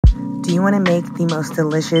Do you want to make the most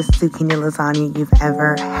delicious zucchini lasagna you've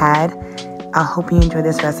ever had? I hope you enjoy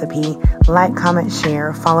this recipe. Like, comment,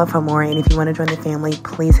 share, follow for more, and if you want to join the family,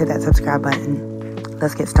 please hit that subscribe button.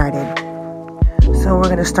 Let's get started. So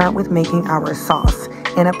we're going to start with making our sauce.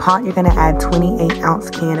 In a pot, you're going to add 28-ounce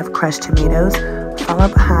can of crushed tomatoes,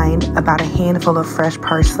 followed behind about a handful of fresh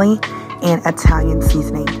parsley and Italian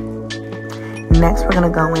seasoning. Next, we're going to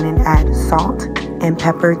go in and add salt and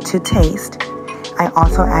pepper to taste. I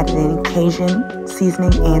also added in Cajun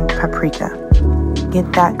seasoning and paprika.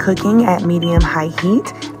 Get that cooking at medium-high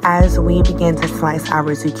heat as we begin to slice our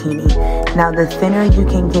zucchini. Now, the thinner you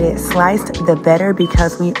can get it sliced, the better,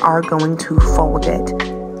 because we are going to fold it.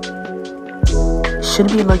 Should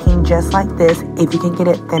be looking just like this. If you can get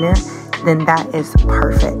it thinner, then that is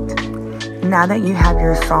perfect. Now that you have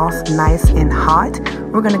your sauce nice and hot,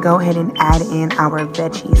 we're going to go ahead and add in our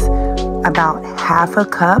veggies. About half a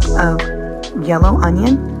cup of yellow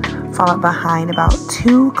onion, followed behind about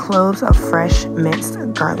 2 cloves of fresh minced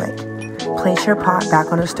garlic. Place your pot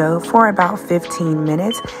back on the stove for about 15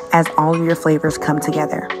 minutes as all of your flavors come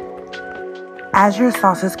together. As your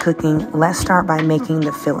sauce is cooking, let's start by making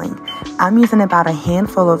the filling. I'm using about a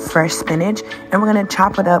handful of fresh spinach, and we're going to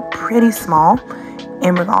chop it up pretty small.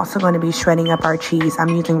 And we're also going to be shredding up our cheese. I'm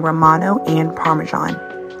using Romano and Parmesan.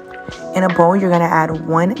 In a bowl, you're going to add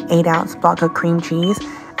 1 8-ounce block of cream cheese,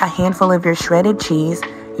 a handful of your shredded cheese,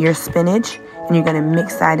 your spinach, and you're going to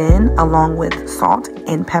mix that in along with salt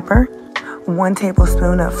and pepper, 1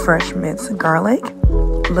 tablespoon of fresh minced garlic,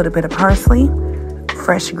 a little bit of parsley,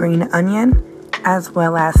 fresh green onion, as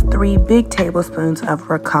well as 3 big tablespoons of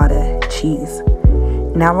ricotta cheese.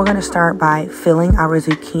 Now we're going to start by filling our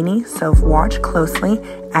zucchini, so watch closely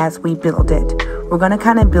as we build it. We're going to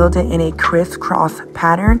kind of build it in a crisscross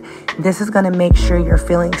pattern. This is going to make sure your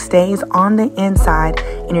filling stays on the inside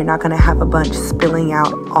and you're not going to have a bunch spilling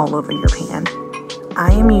out all over your pan.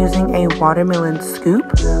 I am using a watermelon scoop,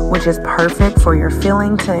 which is perfect for your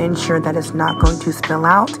filling to ensure that it's not going to spill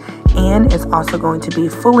out, and it's also going to be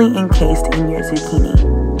fully encased in your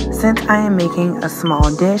zucchini. Since I am making a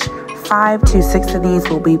small dish, 5 to 6 of these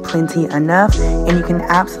will be plenty enough, and you can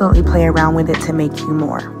absolutely play around with it to make you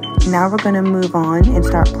more. Now we're going to move on and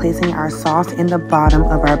start placing our sauce in the bottom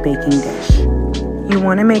of our baking dish. You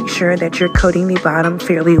want to make sure that you're coating the bottom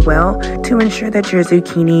fairly well to ensure that your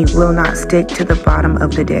zucchini will not stick to the bottom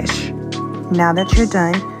of the dish. Now that you're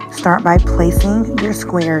done, start by placing your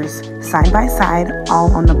squares side by side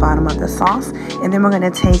all on the bottom of the sauce, and then we're going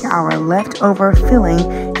to take our leftover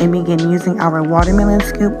filling and begin using our watermelon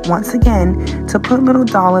scoop once again to put little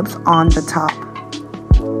dollops on the top.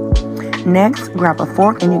 Next, grab a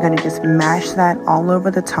fork and you're going to just mash that all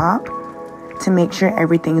over the top to make sure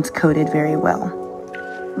everything's coated very well.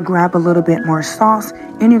 Grab a little bit more sauce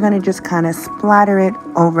and you're going to just kind of splatter it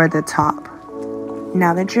over the top.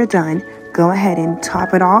 Now that you're done, go ahead and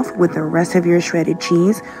top it off with the rest of your shredded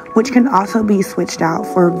cheese, which can also be switched out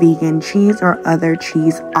for vegan cheese or other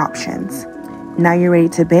cheese options. Now you're ready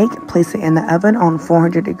to bake. Place it in the oven on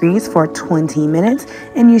 400 degrees for 20 minutes,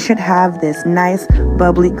 and you should have this nice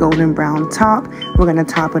bubbly golden brown top. We're going to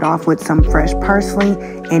top it off with some fresh parsley,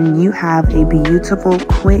 and you have a beautiful,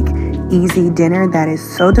 quick, easy dinner that is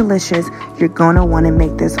so delicious. You're going to want to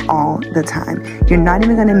make this all the time. You're not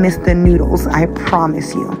even going to miss the noodles, I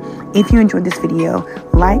promise you. If you enjoyed this video,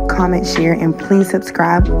 like, comment, share, and please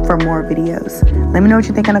subscribe for more videos. Let me know what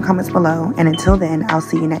you think in the comments below, and until then, I'll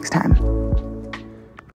see you next time.